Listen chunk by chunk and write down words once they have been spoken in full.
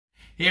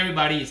Hey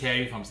everybody, it's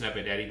Harry from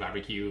Dilbertesque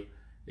BBQ,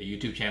 the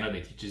YouTube channel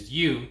that teaches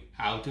you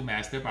how to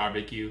master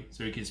barbecue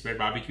so you can spread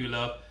barbecue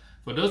love.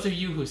 For those of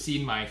you who've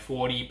seen my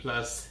 40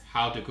 plus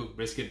how to cook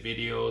brisket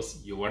videos,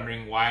 you're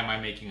wondering why am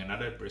I making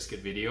another brisket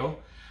video.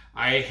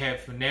 I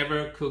have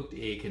never cooked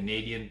a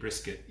Canadian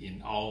brisket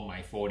in all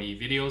my 40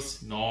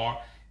 videos, nor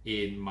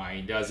in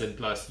my dozen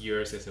plus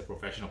years as a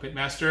professional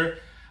pitmaster.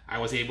 I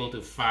was able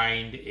to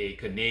find a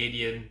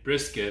Canadian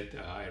brisket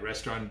at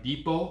Restaurant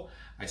Depot.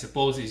 I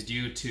suppose it's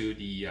due to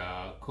the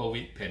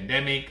COVID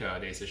pandemic.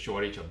 There's a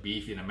shortage of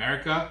beef in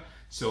America,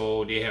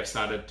 so they have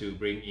started to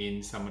bring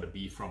in some of the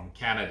beef from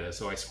Canada.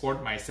 So I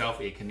scored myself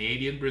a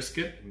Canadian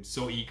brisket. I'm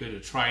so eager to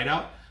try it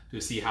out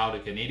to see how the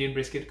Canadian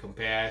brisket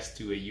compares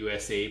to a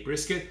USA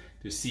brisket,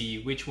 to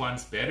see which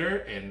one's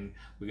better. And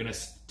we're gonna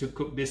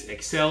cook this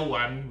Excel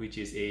one, which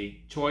is a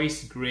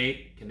choice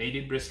grade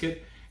Canadian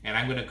brisket, and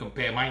I'm gonna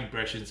compare my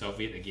impressions of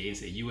it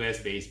against a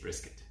US based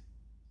brisket.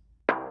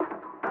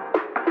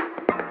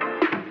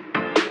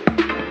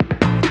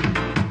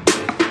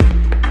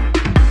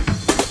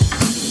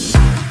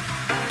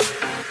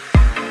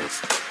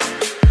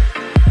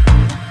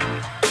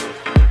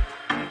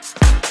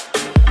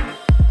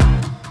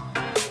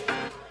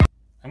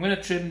 I'm going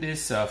to trim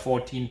this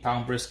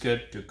 14-pound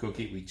brisket to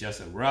cook it with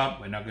just a rub.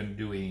 We're not going to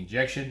do any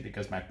injection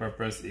because my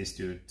purpose is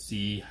to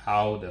see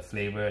how the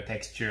flavor,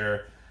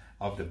 texture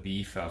of the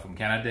beef from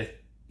Canada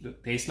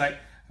tastes like.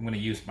 I'm going to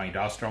use my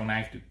dowel strong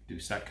knife to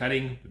start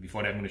cutting. But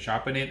before that, I'm going to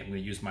sharpen it. I'm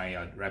going to use my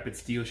rapid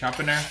steel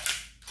sharpener.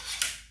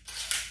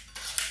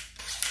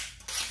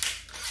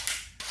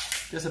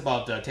 Just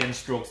about 10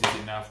 strokes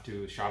is enough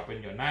to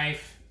sharpen your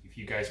knife. If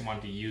you guys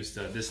want to use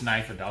this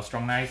knife, a dowel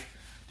strong knife,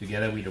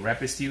 together with the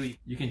rapid steel,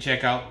 you can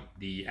check out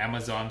the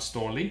Amazon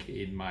store link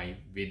in my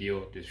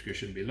video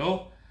description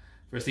below.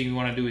 First thing we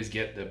want to do is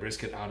get the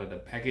brisket out of the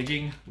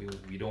packaging.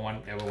 We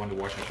don't ever want to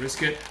wash our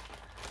brisket.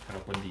 Cut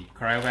open the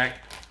cryovac.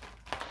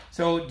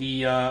 So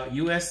the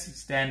US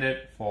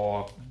standard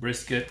for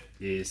brisket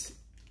is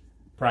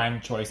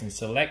prime, choice, and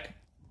select.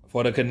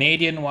 For the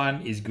Canadian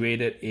one is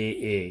graded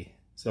AA.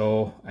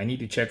 So I need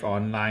to check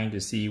online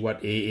to see what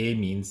AA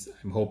means.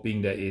 I'm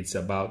hoping that it's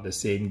about the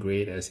same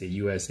grade as a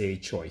USA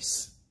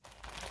choice.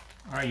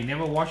 Alright, you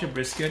never wash a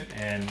brisket,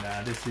 and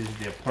this is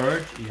the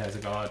purge. It has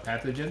a lot of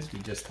pathogens. We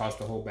just toss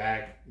the whole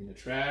bag in the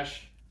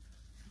trash.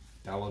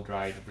 Towel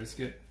dry the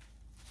brisket.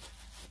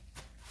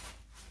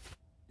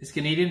 This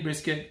Canadian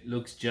brisket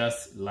looks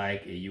just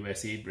like a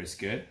USA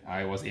brisket.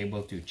 I was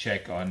able to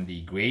check on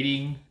the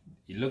grading.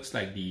 It looks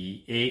like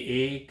the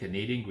AA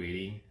Canadian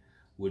grading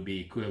would be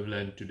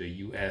equivalent to the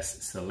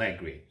US select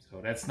grade.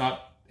 So that's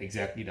not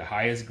exactly the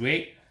highest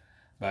grade,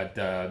 but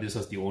this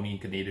was the only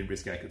Canadian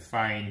brisket I could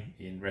find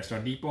in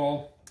Restaurant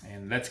Depot.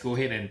 And let's go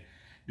ahead and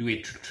do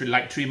a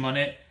light trim on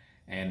it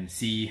and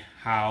see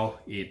how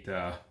it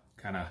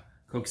kind of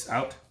cooks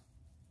out.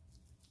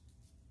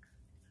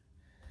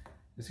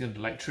 Just going to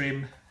light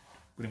trim,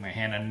 putting my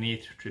hand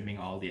underneath, trimming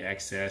all the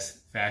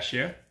excess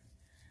fascia,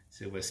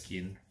 silver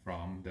skin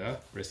from the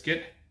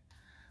brisket.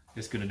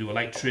 Just going to do a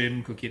light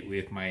trim, cook it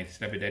with my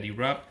Dilbertesque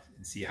rub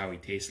and see how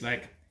it tastes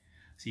like.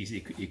 See,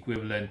 it's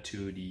equivalent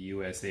to the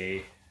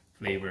USA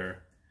flavor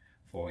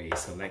for a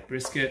select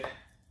brisket.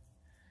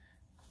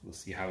 We'll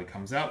see how it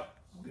comes out.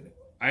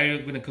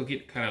 I'm gonna cook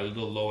it kind of a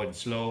little low and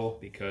slow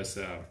because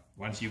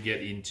once you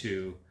get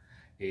into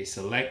a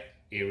select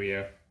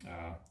area,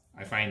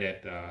 I find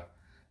that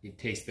it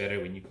tastes better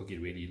when you cook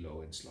it really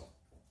low and slow.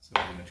 So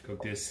I'm gonna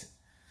cook this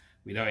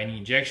without any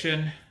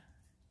injection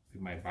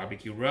with my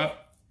barbecue rub.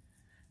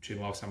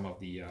 Trim off some of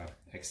the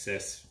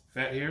excess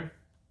fat here.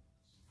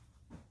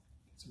 Get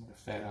some of the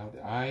fat out of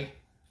the eye.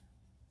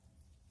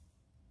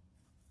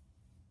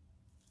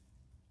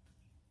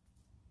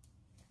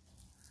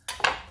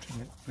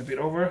 Flip it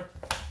over.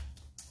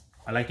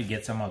 I like to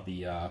get some of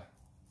the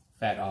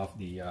fat off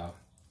the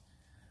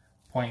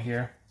point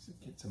here, so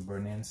get some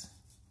burn-ins.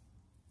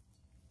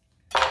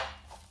 Okay,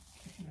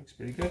 looks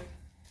pretty good.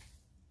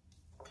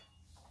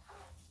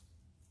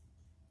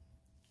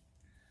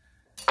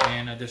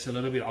 And there's a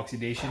little bit of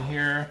oxidation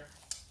here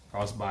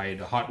caused by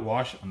the hot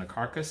wash on the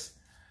carcass.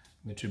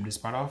 I'm going to trim this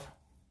part off.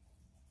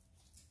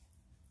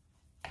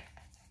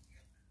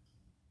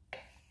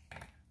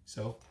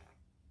 So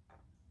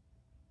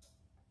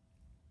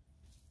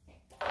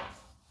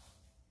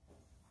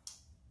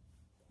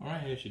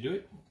alright, that should do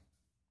it.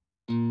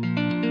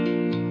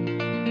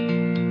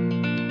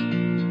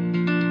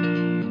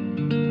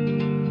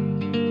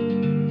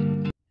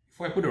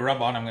 Before I put the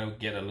rub on, I'm going to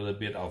get a little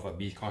bit of a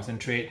beef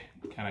concentrate,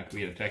 kind of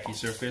create a tacky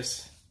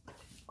surface.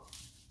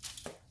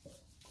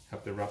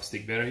 Help the rub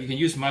stick better. You can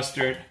use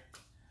mustard,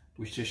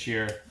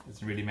 Worcestershire,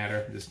 doesn't really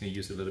matter. I'm just going to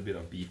use a little bit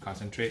of beef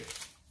concentrate.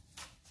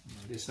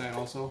 On this side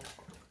also.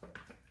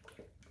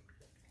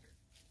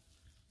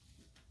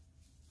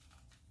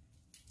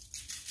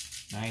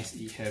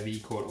 Nice heavy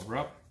coat of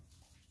rub.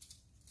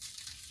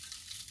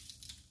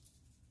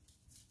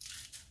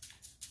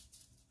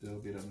 A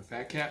little bit on the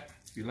fat cap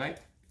if you like.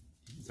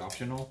 It's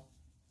optional.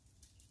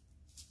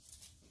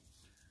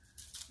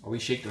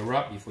 Always shake the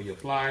rub before you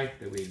apply,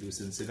 that way it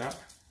loosens it up.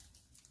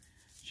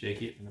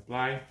 shake it and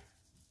apply.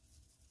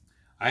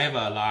 I have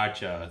a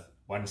large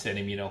 1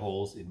 centimeter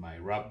holes in my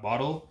rub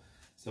bottle,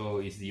 so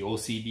it's the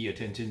OCD,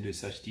 attention to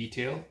such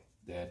detail,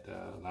 that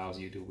allows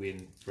you to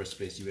win first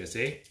place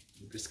USA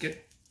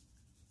brisket.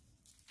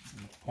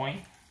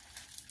 Point.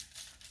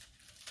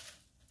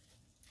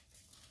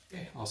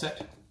 Okay, all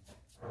set.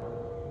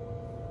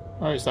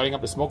 Alright, starting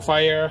up the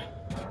SmokeFire.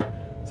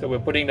 So we're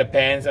putting the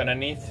pans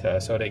underneath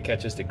so that it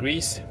catches the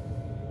grease.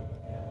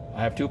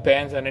 I have 2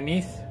 pans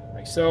underneath,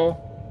 like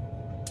so.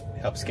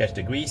 Helps catch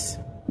the grease.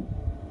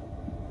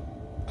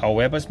 Our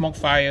Weber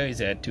SmokeFire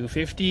is at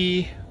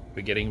 250.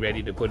 We're getting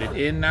ready to put it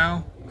in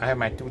now. I have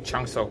my 2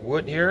 chunks of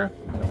wood here.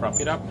 I'm gonna prop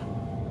it up.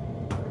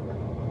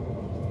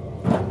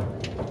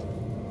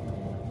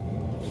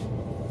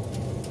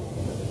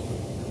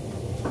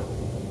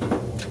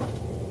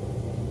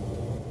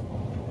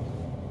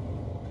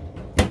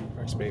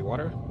 Spray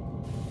water.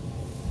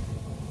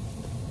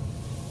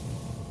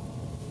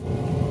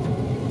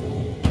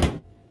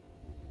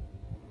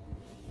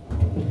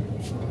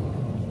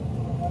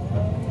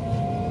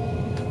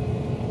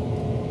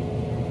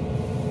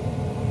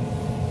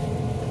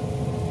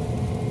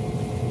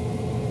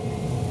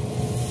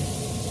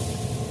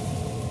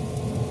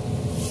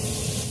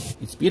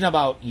 It's been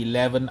about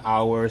 11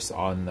 hours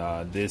on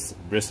this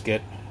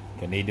brisket,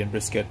 Canadian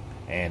brisket,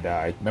 and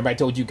remember I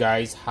told you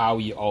guys how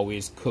we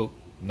always cook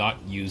not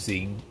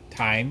using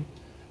time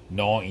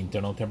nor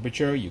internal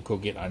temperature. You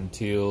cook it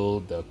until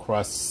the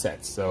crust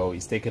sets. So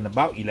it's taken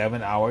about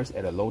 11 hours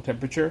at a low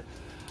temperature.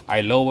 I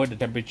lowered the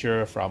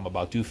temperature from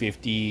about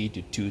 250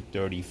 to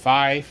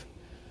 235.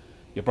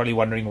 You're probably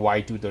wondering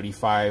why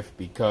 235,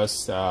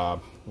 because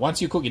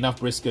once you cook enough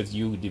briskets,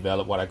 you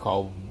develop what I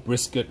call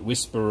brisket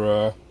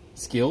whisperer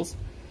skills,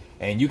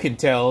 and you can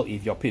tell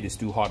if your pit is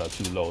too hot or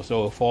too low.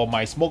 So for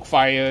my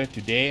SmokeFire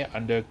today,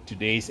 under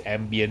today's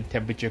ambient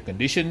temperature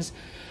conditions,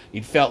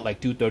 it felt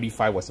like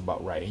 235 was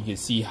about right. And you can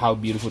see how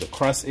beautiful the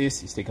crust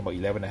is. It's taken about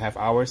 11.5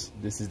 hours.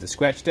 This is the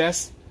scratch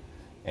test,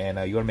 and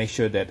you want to make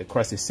sure that the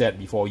crust is set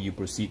before you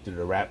proceed to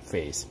the wrap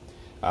phase.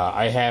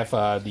 I have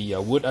the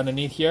wood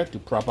underneath here to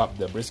prop up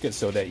the brisket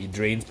so that it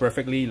drains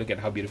perfectly. Look at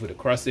how beautiful the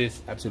crust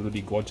is.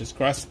 Absolutely gorgeous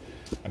crust.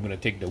 I'm going to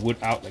take the wood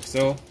out like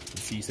so.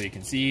 So you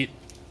can see it.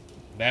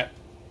 That.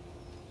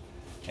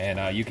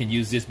 And you can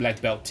use this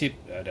black belt tip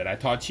that I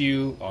taught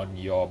you on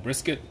your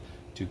brisket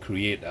to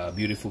create a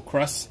beautiful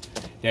crust.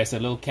 There's a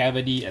little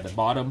cavity at the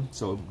bottom,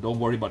 so don't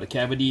worry about the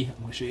cavity.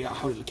 I'm going to show you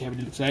how the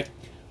cavity looks like,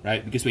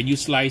 right? Because when you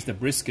slice the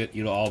brisket,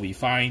 it'll all be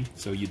fine,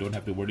 so you don't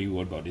have to worry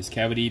about this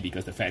cavity,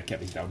 because the fat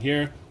cap is down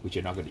here, which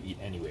you're not going to eat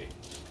anyway.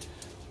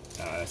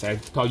 As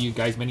I've told you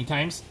guys many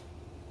times,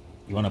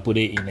 you want to put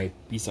it in a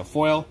piece of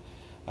foil.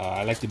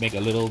 I like to make a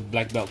little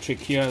black belt trick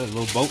here, a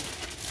little boat,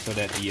 so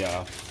that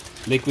the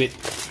liquid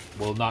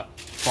will not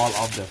fall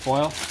off the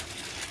foil.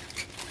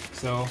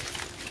 So,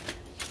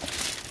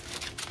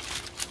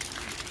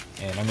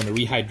 and I'm going to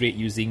rehydrate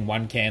using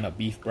 1 can of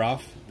beef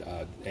broth,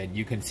 and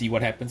you can see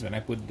what happens when I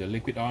put the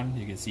liquid on.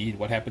 You can see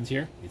what happens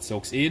here. It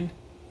soaks in,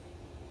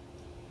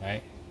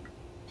 right?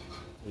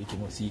 So you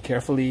can see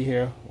carefully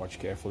here. Watch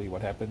carefully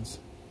what happens.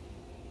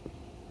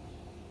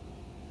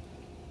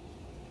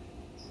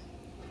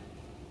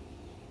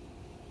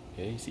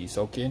 Okay, see,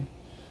 soak in.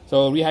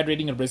 So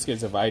rehydrating a brisket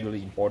is a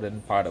vitally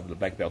important part of the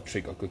black belt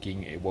trick of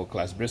cooking a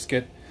world-class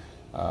brisket.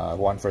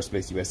 Won first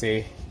place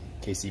USA,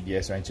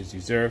 KCBS Ranchers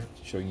Reserve,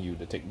 showing you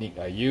the technique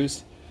I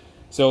use.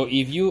 So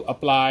if you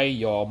apply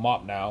your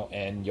mop now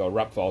and your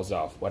rub falls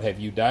off, what have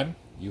you done?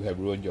 You have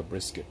ruined your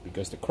brisket,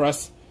 because the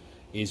crust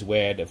is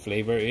where the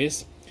flavor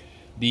is.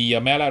 The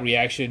Maillard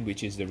reaction,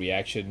 which is the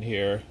reaction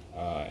here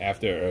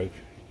after a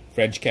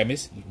French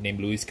chemist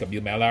named Louis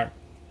Camille Maillard,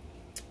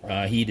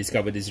 he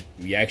discovered this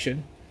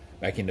reaction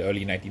back in the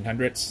early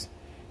 1900s.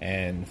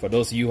 And for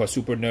those of you who are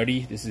super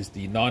nerdy, this is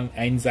the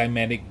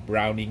non-enzymatic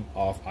browning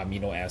of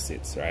amino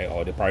acids, right?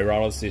 Or the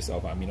pyrolysis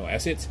of amino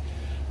acids.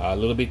 A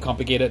little bit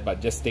complicated,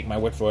 but just take my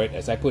word for it.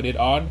 As I put it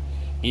on,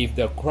 if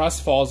the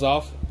crust falls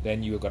off,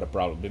 then you've got a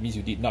problem. That means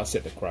you did not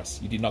set the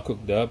crust. You did not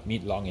cook the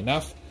meat long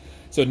enough.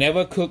 So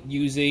never cook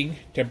using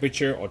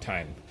temperature or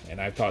time.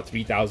 And I've taught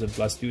 3,000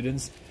 plus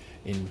students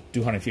in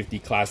 250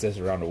 classes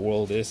around the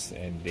world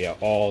and they are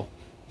all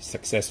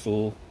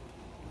successful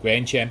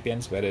grand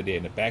champions, whether they're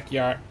in the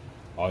backyard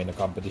or in a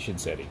competition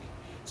setting.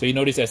 So you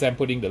notice as I'm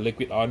putting the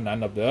liquid on,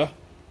 none of the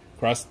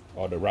crust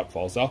or the rub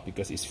falls off,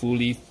 because it's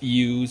fully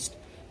fused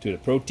to the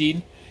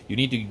protein. You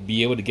need to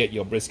be able to get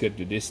your brisket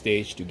to this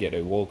stage to get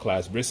a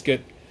world-class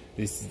brisket.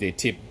 This is the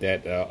tip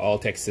that all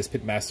Texas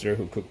pitmasters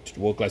who cook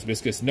world-class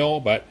briskets know,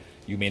 but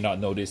you may not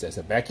know this as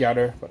a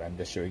backyarder, but I'm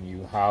just showing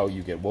you how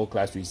you get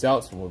world-class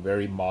results from a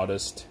very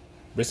modest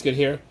brisket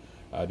here.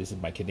 This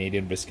is my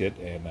Canadian brisket,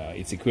 and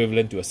it's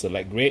equivalent to a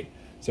select grade.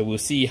 So we'll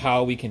see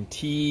how we can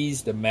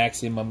tease the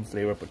maximum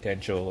flavor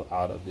potential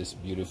out of this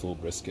beautiful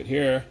brisket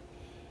here.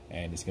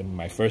 And it's going to be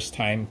my first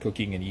time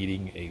cooking and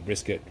eating a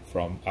brisket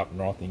from up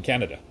north in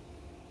Canada.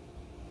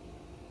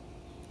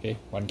 Okay,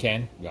 1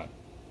 can, gone.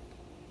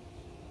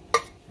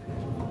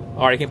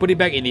 Or you can put it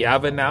back in the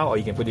oven now, or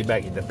you can put it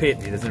back in the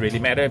pit. It doesn't really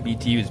matter.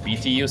 BTU is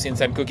BTU. Since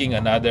I'm cooking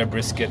another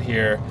brisket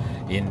here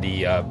in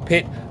the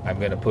pit, I'm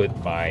gonna put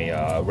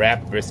my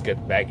wrapped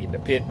brisket back in the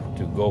pit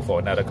to go for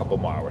another couple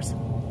more hours.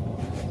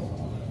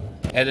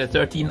 At the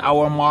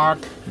 13-hour mark,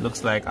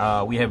 looks like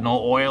we have no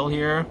oil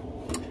here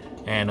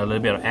and a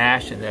little bit of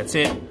ash, and that's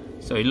it.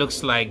 So it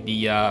looks like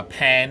the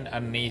pan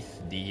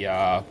underneath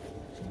the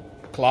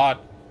cloth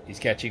is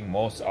catching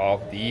most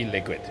of the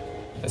liquid.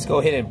 Let's go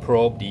ahead and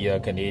probe the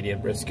Canadian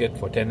brisket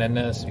for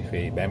tenderness with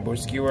a bamboo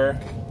skewer.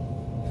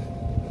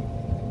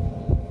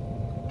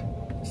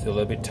 Still a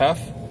little bit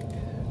tough.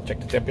 Check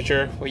the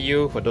temperature for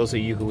you. For those of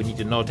you who need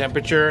to know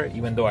temperature,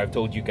 even though I've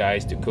told you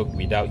guys to cook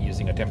without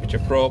using a temperature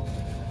probe,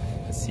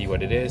 let's see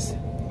what it is.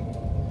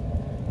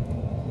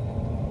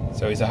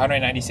 So it's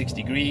 196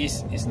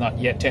 degrees. It's not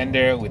yet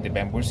tender with the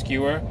bamboo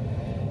skewer.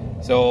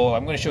 So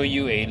I'm going to show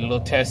you a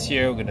little test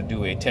here. We're going to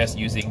do a test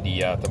using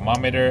the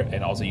thermometer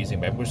and also using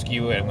bamboo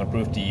skewer. I'm going to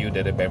prove to you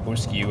that the bamboo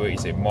skewer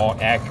is a more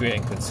accurate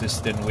and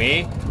consistent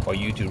way for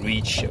you to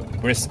reach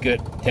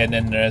brisket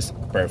tenderness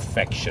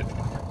perfection.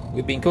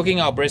 We've been cooking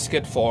our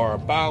brisket for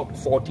about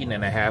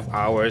 14.5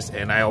 hours,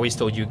 and I always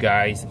told you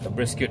guys the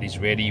brisket is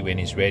ready when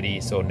it's ready,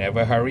 so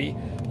never hurry.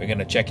 We're going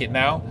to check it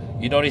now.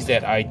 You notice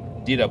that I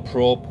did a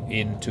probe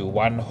into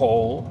one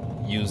hole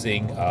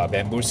using a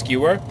bamboo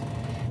skewer.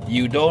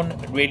 You don't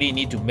really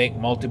need to make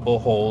multiple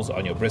holes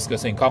on your brisket.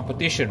 So in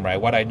competition, right,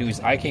 what I do is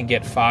I can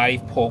get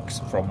 5 pokes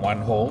from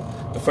one hole.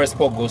 The first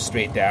poke goes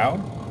straight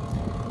down,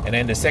 and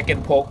then the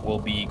second poke will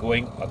be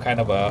going a kind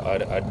of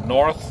a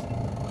north,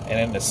 and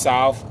then the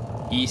south,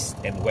 east,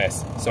 and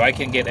west. So I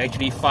can get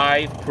actually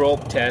 5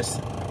 probe tests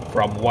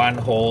from one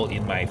hole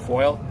in my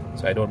foil,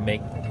 so I don't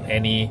make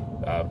any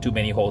too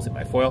many holes in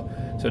my foil.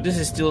 So this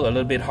is still a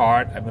little bit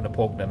hard. I'm going to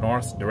poke the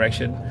north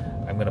direction.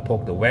 I'm going to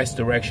poke the west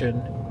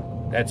direction.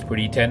 That's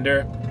pretty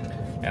tender.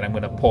 And I'm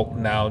going to poke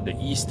now the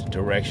east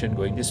direction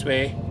going this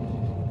way.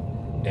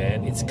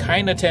 And it's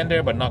kind of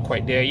tender, but not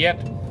quite there yet.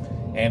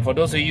 And for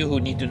those of you who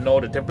need to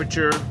know the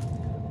temperature,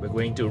 we're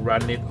going to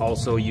run it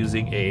also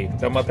using a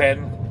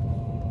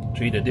thermopen.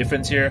 See the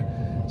difference here.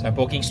 So I'm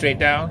poking straight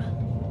down.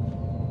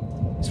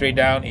 Straight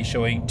down is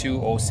showing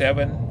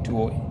 207,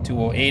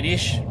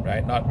 208-ish,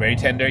 right? Not very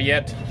tender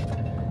yet.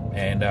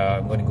 And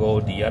I'm going to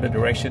go the other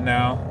direction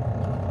now.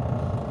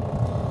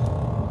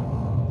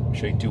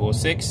 Showing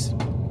 206,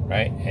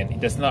 right? And it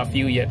does not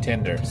feel yet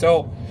tender.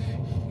 So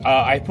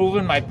I've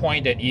proven my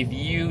point that if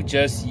you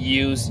just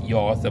use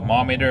your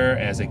thermometer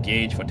as a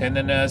gauge for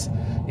tenderness,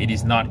 it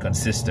is not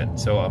consistent.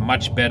 So a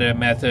much better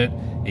method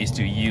is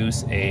to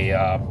use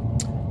a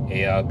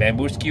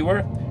bamboo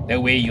skewer.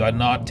 That way you are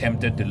not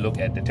tempted to look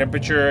at the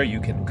temperature.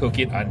 You can cook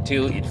it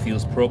until it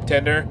feels probe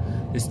tender.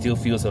 It still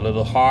feels a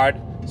little hard,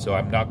 so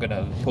I'm not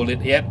gonna pull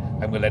it yet.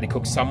 I'm gonna let it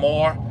cook some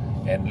more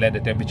and let the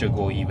temperature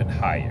go even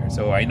higher.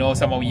 So I know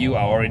some of you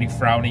are already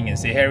frowning and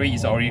say, Harry,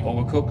 it's already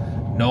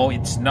overcooked. No,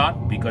 it's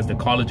not, because the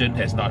collagen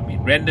has not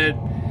been rendered.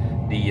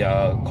 The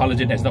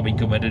collagen has not been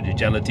converted to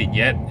gelatin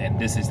yet, and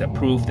this is the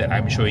proof that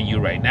I'm showing you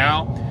right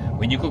now.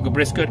 When you cook a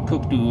brisket,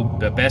 cook to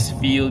the best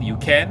feel you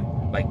can,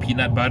 like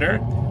peanut butter,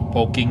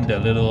 poking the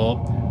little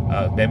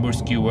bamboo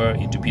skewer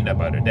into peanut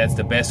butter. That's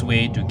the best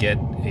way to get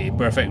a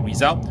perfect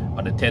result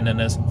on the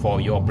tenderness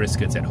for your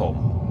briskets at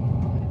home.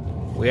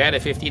 We're at a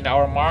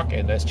 15-hour mark,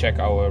 and let's check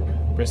our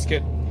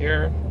brisket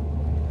here.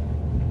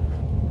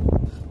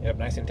 Yep,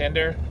 nice and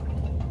tender.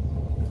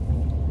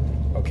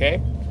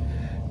 Okay.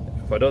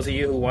 For those of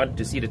you who want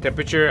to see the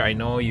temperature, I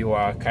know you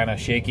are kind of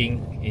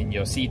shaking in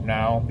your seat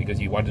now because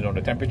you want to know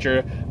the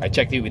temperature. I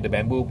checked it with the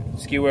bamboo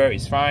skewer,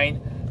 it's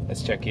fine.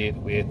 Let's check it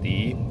with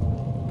the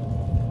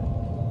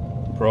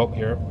probe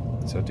here.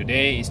 So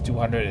today is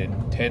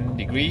 210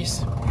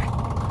 degrees.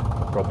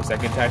 Probe a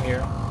second time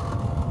here.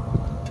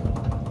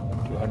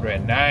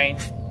 209.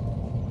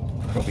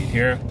 Probe it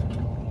here.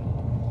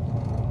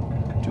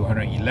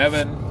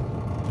 211.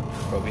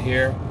 Probe it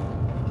here.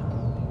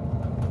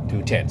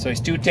 210. So it's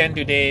 210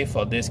 today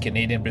for this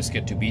Canadian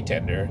brisket to be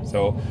tender.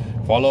 So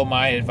follow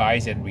my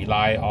advice and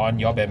rely on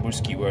your bamboo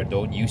skewer.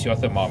 Don't use your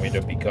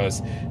thermometer,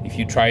 because if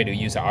you try to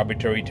use an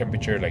arbitrary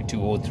temperature like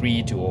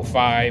 203,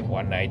 205,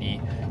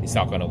 190, it's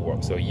not going to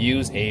work. So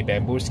use a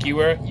bamboo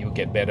skewer. You'll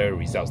get better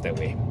results that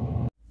way.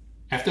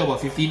 After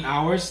about 15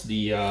 hours,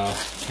 the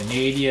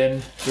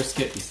Canadian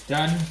brisket is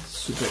done.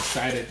 Super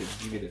excited to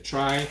give it a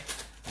try.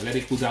 I let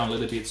it cool down a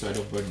little bit so I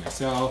don't burn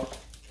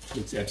myself.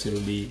 Looks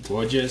absolutely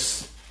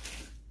gorgeous.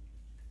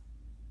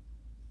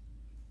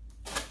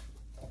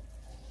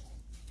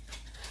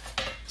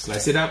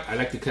 Slice it up. I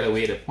like to cut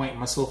away the point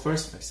muscle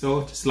first, like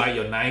so. Just slide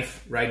your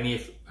knife right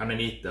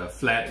underneath the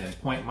flat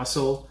and point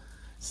muscle.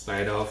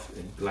 Slide off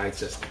and glide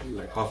just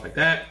like off like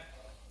that.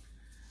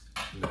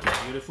 Looking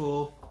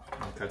beautiful.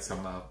 And cut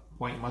some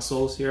point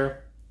muscles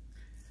here,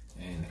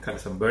 and cut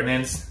some burn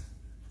ends.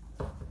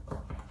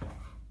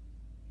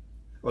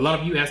 A lot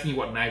of you ask me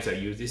what knives I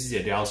use. This is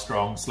a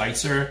Delstrong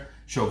Slicer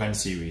Shogun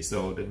series.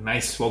 So the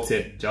nice folks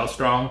at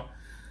Delstrong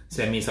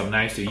sent me some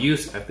knives to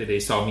use after they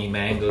saw me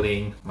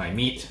mangling my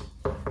meat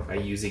by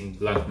using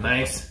blunt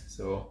knives.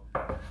 So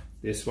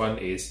This one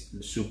is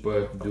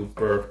super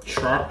duper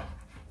sharp.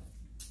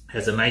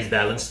 Has a nice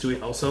balance to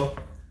it also.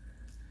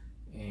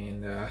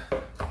 And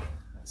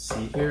let's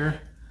see here.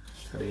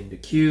 Cut it into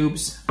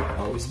cubes. I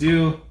always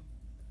do.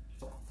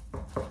 So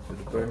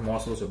the burnt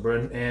morsels or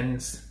burnt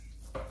ends.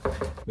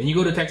 When you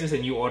go to Texas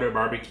and you order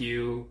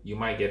barbecue, you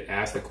might get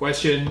asked the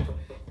question,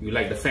 you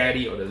like the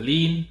fatty or the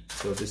lean?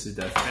 So this is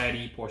the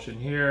fatty portion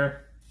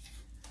here.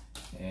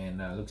 And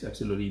looks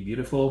absolutely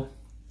beautiful.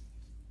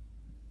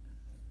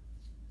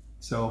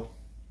 So,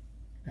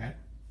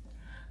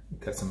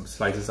 cut some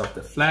slices off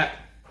the flat.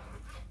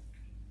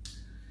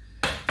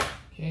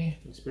 Okay,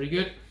 looks pretty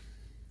good.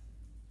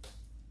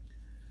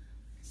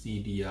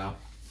 See the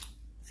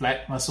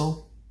flat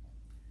muscle.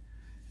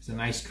 It's a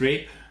nice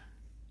drape.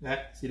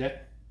 See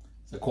that?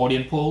 It's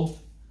accordion pull.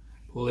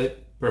 Pull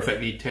it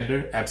perfectly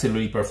tender,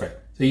 absolutely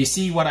perfect. So you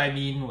see what I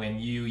mean when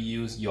you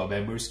use your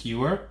bamboo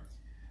skewer.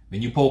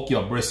 When you poke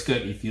your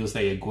brisket, it feels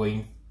like you're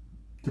going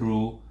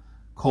through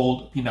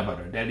cold peanut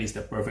butter. That is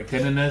the perfect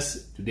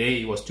tenderness.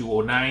 Today it was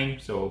 209.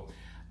 So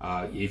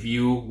if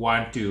you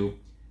want to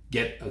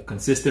get a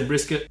consistent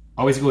brisket,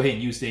 always go ahead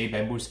and use a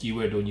bamboo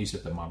skewer. Don't use a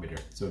thermometer.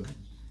 So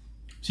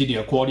see the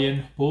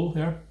accordion pull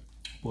here?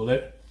 Pull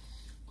it.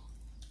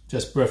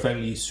 Just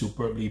perfectly,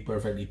 superbly,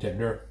 perfectly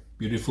tender.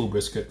 Beautiful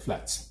brisket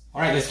flats.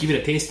 All right, let's give it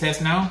a taste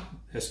test now.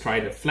 Let's try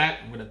the flat.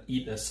 I'm gonna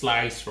eat a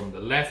slice from the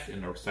left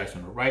and a slice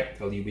from the right.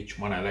 Tell you which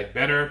one I like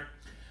better.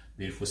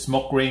 Beautiful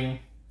smoke ring.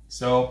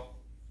 So,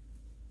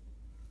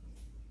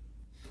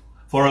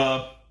 for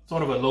a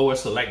sort of a lower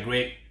select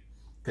grade,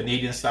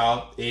 Canadian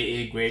style,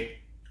 AA grade,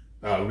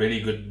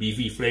 really good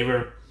beefy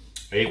flavor.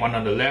 I ate one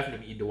on the left, let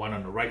me eat the one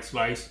on the right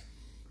slice.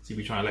 See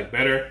which one I like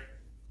better.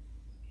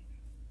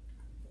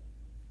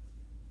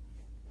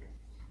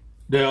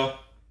 The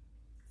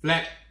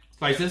flat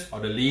slices or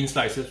the lean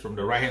slices from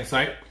the right hand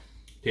side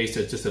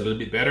tasted just a little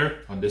bit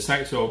better on this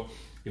side. So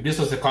if this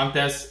was a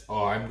contest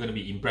or I'm going to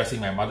be impressing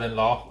my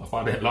mother-in-law or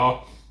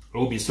father-in-law, I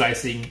will be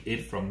slicing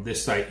it from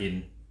this side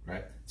in,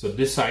 right? So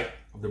this side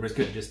of the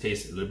brisket just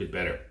tastes a little bit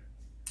better.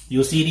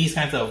 You'll see these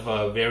kinds of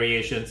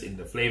variations in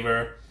the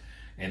flavor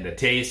and the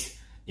taste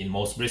in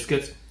most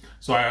briskets.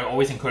 So I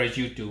always encourage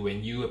you to,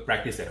 when you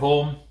practice at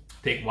home,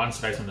 take one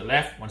slice on the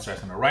left, one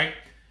slice on the right,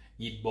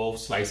 eat both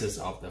slices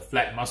of the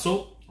flat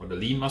muscle or the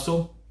lean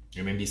muscle,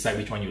 and then decide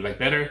which one you like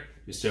better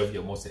to serve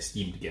your most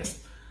esteemed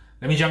guest.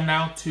 Let me jump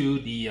now to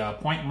the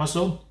point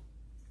muscle.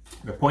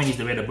 The point is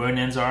where the burn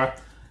ends are.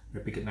 I'm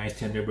gonna pick a nice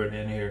tender burn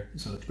end here.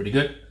 This one looks pretty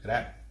good. Look at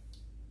that.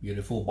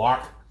 Beautiful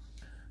bark.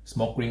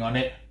 Smoke ring on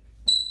it.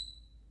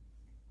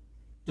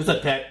 Just a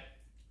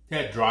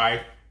tad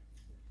dry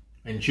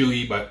and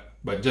chewy,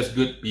 but just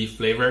good beef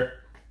flavor.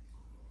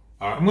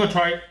 I'm gonna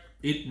try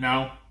it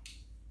now.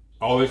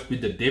 Always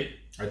with the dip.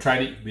 I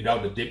tried it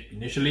without the dip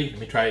initially. Let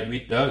me try it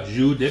with the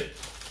jus dip.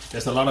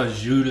 There's a lot of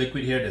jus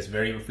liquid here that's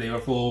very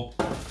flavorful.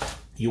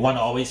 You want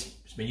to always,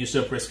 when you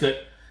serve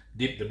brisket,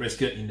 dip the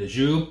brisket in the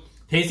jus.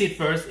 Taste it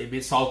first. If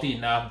it's salty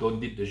enough, don't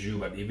dip the jus.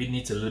 But if it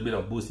needs a little bit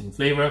of boost in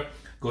flavor,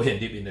 go ahead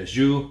and dip in the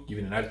jus. Give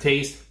it another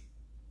taste.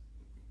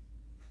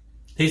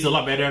 Tastes a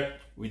lot better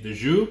with the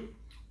jus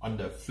on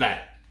the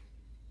flat.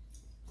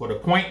 For the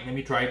point, let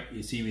me try it.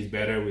 You see if it's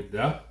better with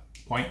the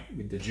point,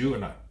 with the jus or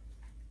not.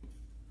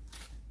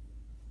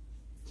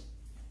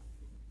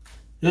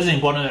 This is an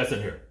important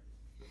lesson here.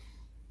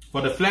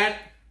 For the flat,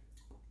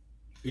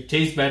 it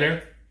tastes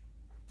better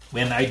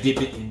when I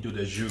dip it into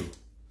the jus.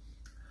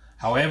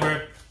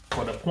 However,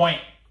 for the point,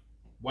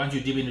 once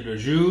you dip into the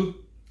jus,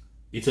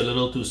 it's a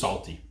little too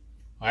salty.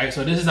 Alright,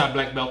 so this is our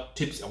black belt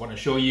tips I want to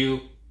show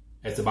you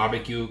as a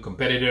barbecue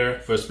competitor,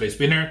 first place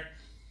winner.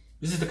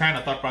 This is the kind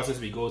of thought process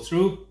we go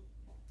through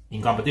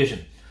in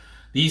competition.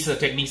 These are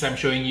techniques I'm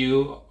showing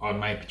you on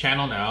my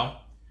channel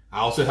now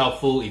are also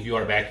helpful if you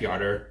are a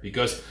backyarder,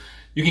 because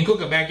you can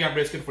cook a backyard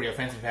brisket for your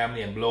friends and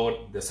family and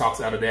blow the socks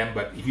out of them,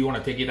 but if you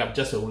want to take it up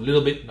just a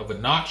little bit of a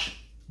notch,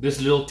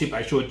 this little tip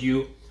I showed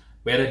you,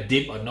 whether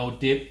dip or no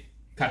dip,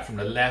 cut from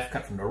the left,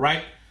 cut from the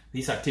right,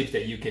 these are tips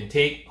that you can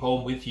take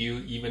home with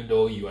you even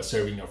though you are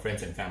serving your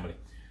friends and family.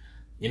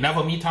 Enough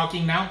of me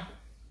talking now.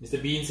 Mr.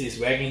 Beans is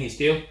wagging his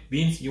tail.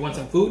 Beans, you want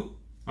some food?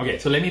 Okay,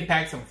 so let me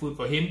pack some food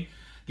for him,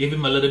 give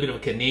him a little bit of a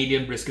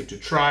Canadian brisket to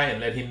try and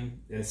let him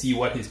see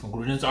what his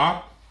conclusions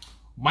are.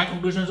 My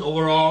conclusions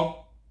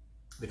overall,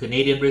 the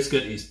Canadian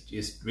brisket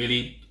is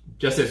really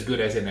just as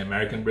good as an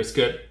American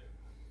brisket.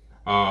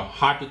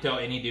 Hard to tell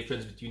any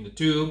difference between the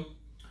two.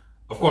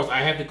 Of course,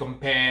 I have to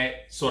compare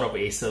sort of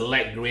a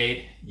select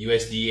grade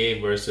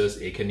USDA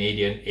versus a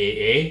Canadian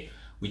AA,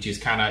 which is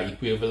kind of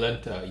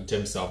equivalent in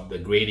terms of the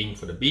grading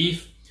for the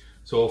beef.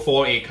 So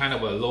for a kind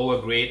of a lower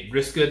grade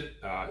brisket,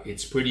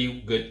 it's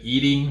pretty good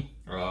eating.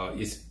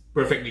 It's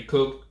perfectly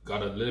cooked,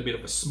 got a little bit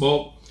of a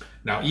smoke.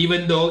 Now,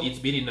 even though it's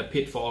been in the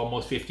pit for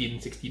almost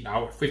 15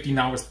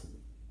 hours,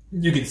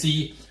 you can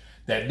see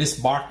that this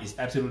bark is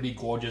absolutely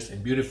gorgeous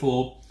and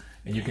beautiful,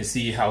 and you can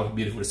see how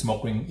beautiful the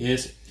smoke ring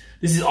is.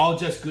 This is all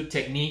just good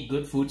technique,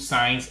 good food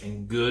science,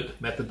 and good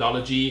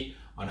methodology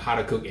on how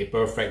to cook a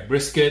perfect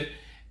brisket.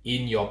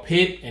 in your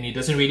pit, and it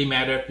doesn't really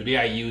matter. Today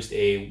I used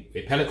a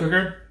pellet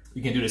cooker.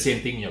 You can do the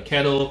same thing in your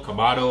kettle,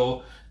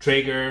 Kamado,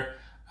 Traeger,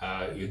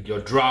 your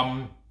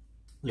drum,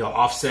 your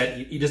offset.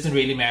 It doesn't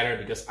really matter,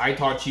 because I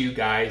taught you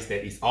guys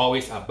that it's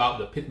always about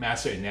the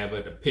pitmaster and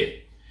never the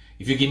pit.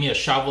 If you give me a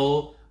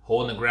shovel,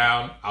 hole in the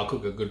ground, I'll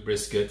cook a good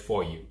brisket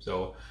for you.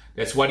 So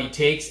that's what it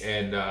takes,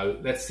 and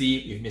let's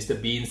see if Mr.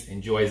 Beans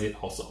enjoys it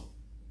also.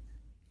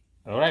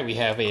 All right, we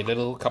have a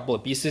little couple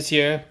of pieces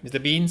here,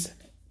 Mr. Beans.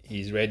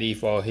 He's ready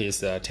for his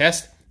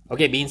test.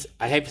 Okay, Beans,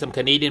 I have some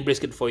Canadian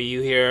brisket for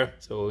you here.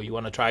 So you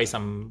want to try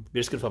some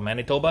brisket from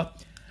Manitoba?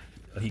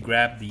 So he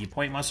grabbed the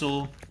point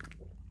muscle,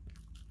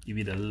 give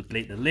you the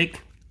plate the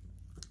lick,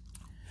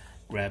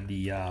 grab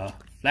the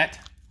flat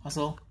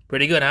muscle.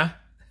 Pretty good, huh?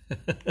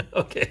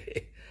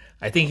 Okay,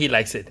 I think he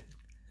likes it.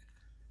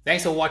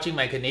 Thanks for watching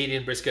my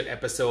Canadian brisket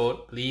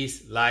episode.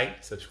 Please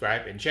like,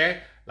 subscribe, and share.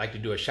 I'd like to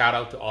do a shout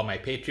out to all my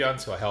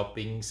Patreons who are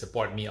helping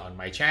support me on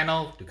my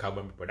channel to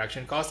cover my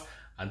production costs.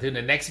 Until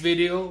the next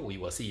video, we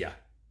will see ya.